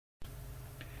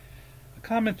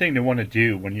common thing to want to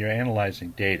do when you're analyzing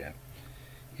data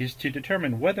is to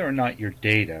determine whether or not your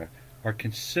data are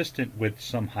consistent with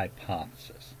some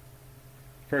hypothesis.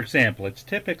 For example, it's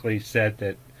typically said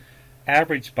that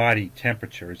average body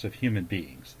temperatures of human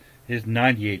beings is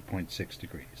 98.6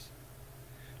 degrees.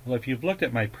 Well, if you've looked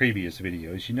at my previous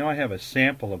videos, you know I have a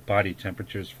sample of body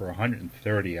temperatures for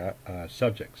 130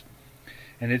 subjects.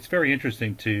 And it's very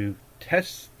interesting to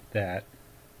test that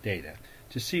data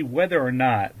to see whether or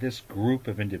not this group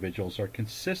of individuals are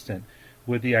consistent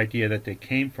with the idea that they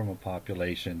came from a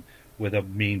population with a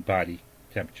mean body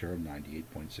temperature of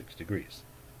 98.6 degrees.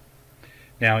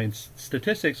 Now, in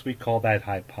statistics, we call that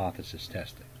hypothesis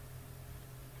testing.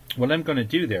 What I'm going to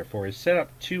do, therefore, is set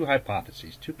up two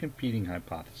hypotheses, two competing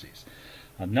hypotheses.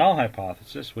 A null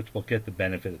hypothesis, which will get the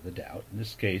benefit of the doubt, in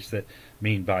this case that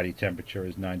mean body temperature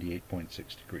is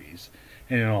 98.6 degrees,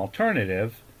 and an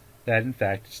alternative that in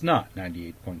fact it's not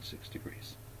 98.6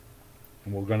 degrees.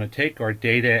 And we're going to take our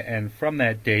data and from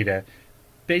that data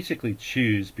basically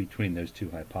choose between those two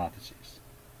hypotheses.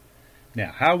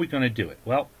 Now, how are we going to do it?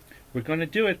 Well, we're going to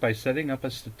do it by setting up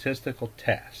a statistical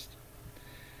test.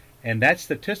 And that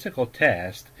statistical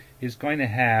test is going to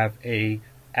have a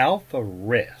alpha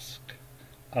risk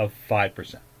of 5%,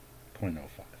 0.05.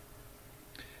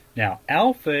 Now,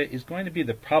 alpha is going to be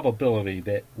the probability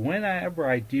that whenever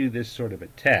I do this sort of a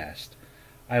test,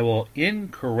 I will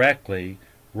incorrectly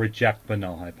reject the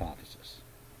null hypothesis.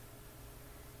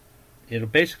 It'll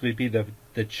basically be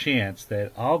the chance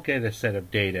that I'll get a set of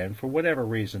data and for whatever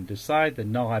reason decide the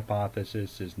null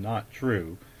hypothesis is not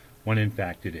true when in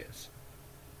fact it is.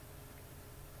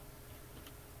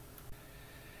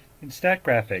 In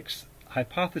Statgraphics,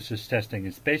 hypothesis testing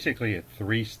is basically a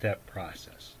three-step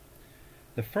process.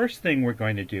 The first thing we're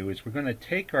going to do is we're going to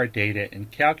take our data and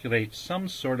calculate some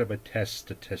sort of a test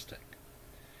statistic.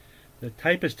 The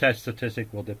type of test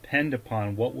statistic will depend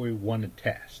upon what we want to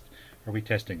test. Are we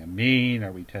testing a mean?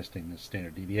 Are we testing the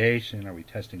standard deviation? Are we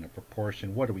testing a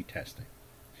proportion? What are we testing?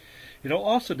 It'll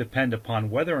also depend upon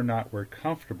whether or not we're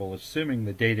comfortable assuming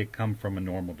the data come from a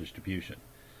normal distribution.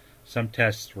 Some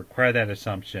tests require that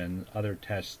assumption, other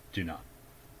tests do not.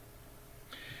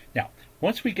 Now,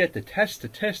 once we get the test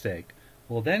statistic,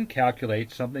 we'll then calculate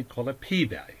something called a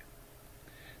p-value.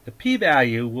 The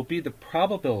p-value will be the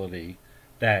probability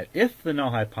that if the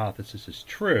null hypothesis is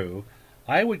true,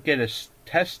 I would get a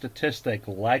test statistic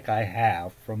like I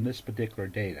have from this particular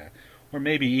data, or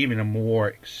maybe even a more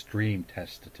extreme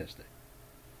test statistic.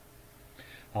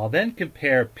 I'll then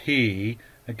compare p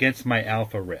against my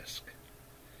alpha risk.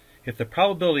 If the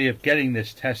probability of getting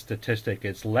this test statistic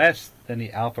is less than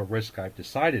the alpha risk I've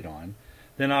decided on,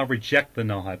 then I'll reject the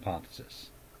null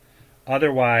hypothesis.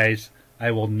 Otherwise,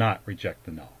 I will not reject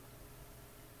the null.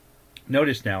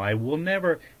 Notice now, I will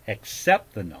never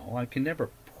accept the null. I can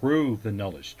never prove the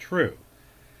null is true.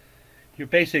 You're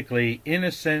basically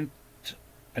innocent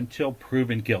until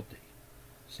proven guilty.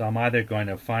 So I'm either going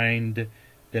to find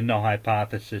the null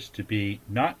hypothesis to be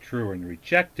not true and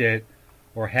reject it,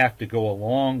 or have to go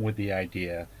along with the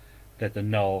idea that the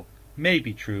null may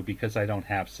be true because I don't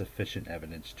have sufficient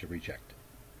evidence to reject it.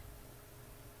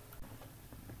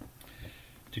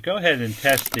 To go ahead and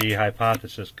test the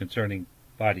hypothesis concerning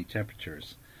body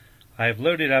temperatures, I have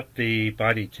loaded up the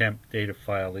body temp data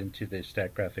file into the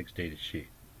Statgraphics data sheet.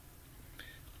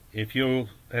 If you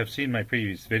have seen my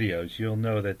previous videos, you'll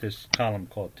know that this column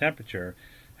called temperature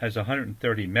has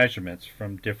 130 measurements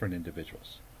from different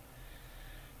individuals.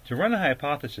 To run a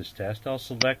hypothesis test, I'll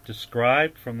select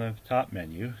Describe from the top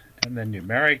menu, and then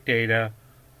Numeric Data,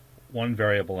 One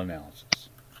Variable Analysis.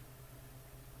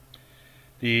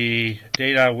 The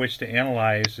data I wish to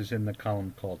analyze is in the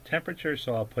column called Temperature,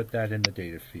 so I'll put that in the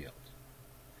data field.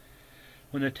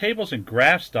 When the Tables and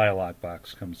Graphs dialog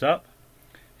box comes up,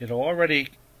 it'll already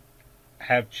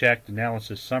have checked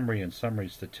Analysis Summary and Summary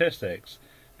Statistics,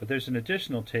 but there's an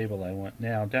additional table I want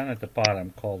now down at the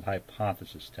bottom called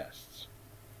Hypothesis Tests.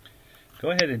 Go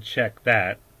ahead and check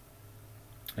that,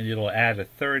 and it'll add a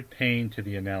third pane to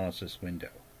the analysis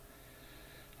window.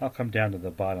 I'll come down to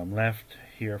the bottom left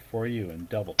here for you and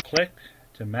double click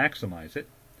to maximize it.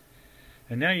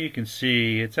 And now you can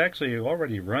see it's actually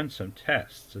already run some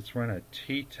tests. It's run a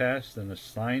t-test, and a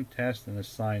sign test, and a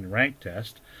sign rank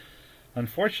test.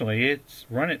 Unfortunately, it's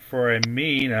run it for a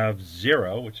mean of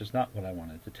 0, which is not what I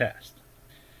wanted to test.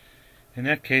 In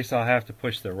that case, I'll have to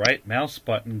push the right mouse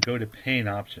button, go to Pane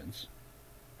Options.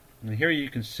 And here you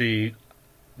can see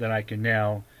that I can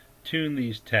now tune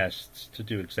these tests to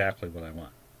do exactly what I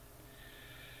want.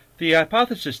 The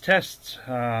hypothesis tests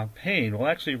pane will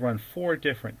actually run 4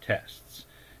 different tests.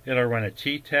 It'll run a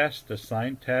t-test, a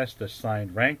sign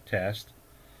rank test,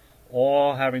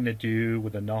 all having to do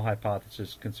with a null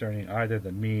hypothesis concerning either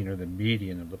the mean or the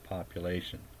median of the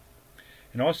population.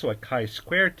 And also a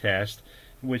chi-square test,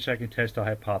 in which I can test a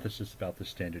hypothesis about the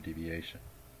standard deviation.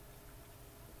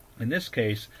 In this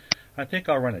case, I think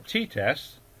I'll run a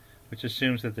t-test, which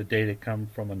assumes that the data come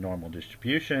from a normal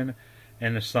distribution,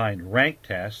 and a signed rank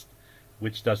test,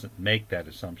 which doesn't make that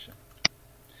assumption.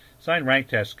 Signed rank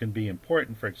tests can be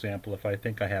important, for example, if I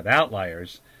think I have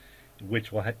outliers,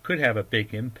 which could have a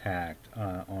big impact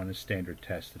on a standard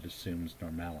test that assumes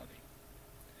normality.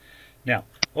 Now,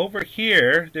 over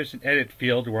here, there's an edit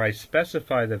field where I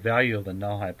specify the value of the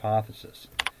null hypothesis.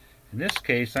 In this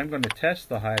case, I'm going to test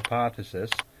the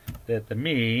hypothesis that the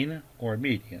mean, or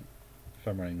median, if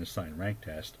I'm running the signed rank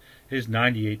test, is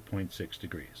 98.6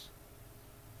 degrees.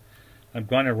 I'm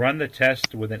going to run the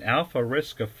test with an alpha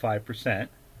risk of 5%,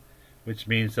 which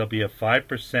means there'll be a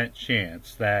 5%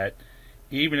 chance that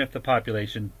even if the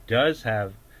population does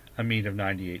have a mean of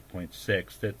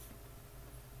 98.6, that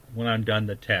when I'm done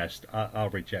the test, I'll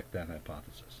reject that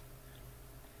hypothesis.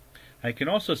 I can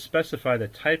also specify the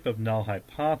type of null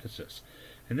hypothesis.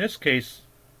 In this case,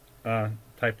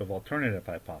 type of alternative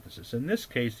hypothesis. In this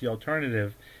case, the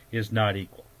alternative is not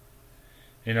equal.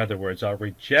 In other words, I'll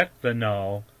reject the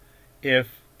null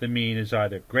if the mean is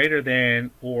either greater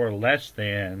than or less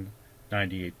than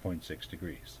 98.6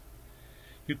 degrees.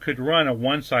 You could run a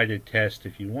one-sided test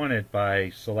if you wanted by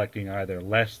selecting either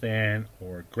less than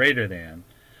or greater than,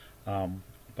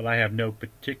 but I have no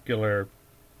particular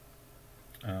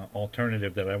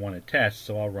alternative that I want to test,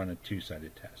 so I'll run a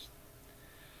two-sided test.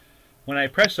 When I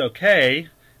press OK,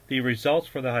 the results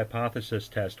for the hypothesis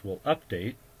test will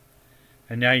update,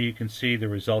 and now you can see the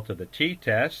result of the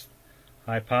t-test.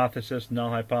 Hypothesis,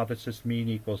 null hypothesis, mean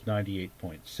equals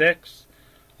 98.6.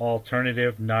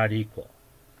 Alternative, not equal.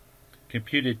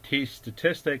 Computed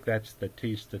t-statistic, that's the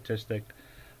t-statistic,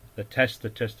 the test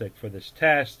statistic for this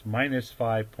test, minus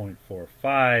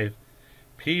 5.45.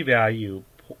 P-value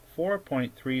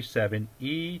 4.37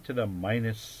 e to the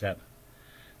minus 7.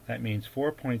 That means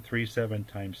 4.37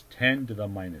 times 10 to the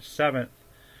minus 7th,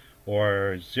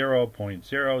 or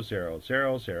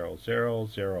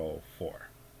 0.00000004.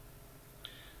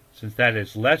 Since that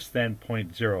is less than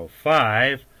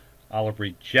 0.05, I'll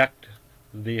reject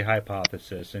the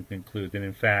hypothesis and conclude that,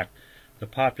 in fact, the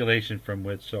population from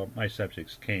which my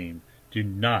subjects came do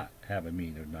not have a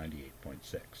mean of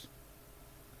 98.6.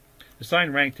 The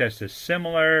signed rank test is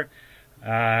similar,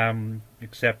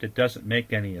 except it doesn't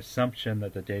make any assumption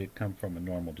that the data come from a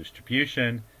normal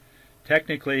distribution.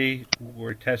 Technically,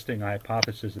 we're testing a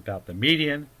hypothesis about the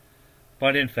median,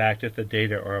 but in fact, if the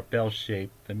data are a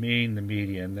bell-shaped, the mean, the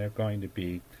median, they're going to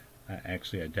be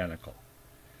actually identical.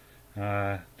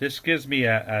 This gives me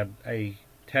a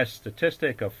test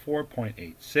statistic of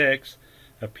 4.86,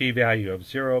 a p-value of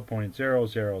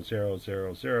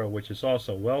 0.00000, which is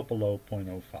also well below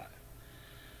 0.05.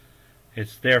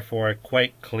 It's therefore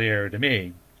quite clear to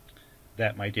me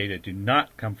that my data do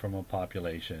not come from a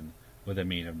population with a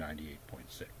mean of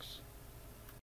 98.6.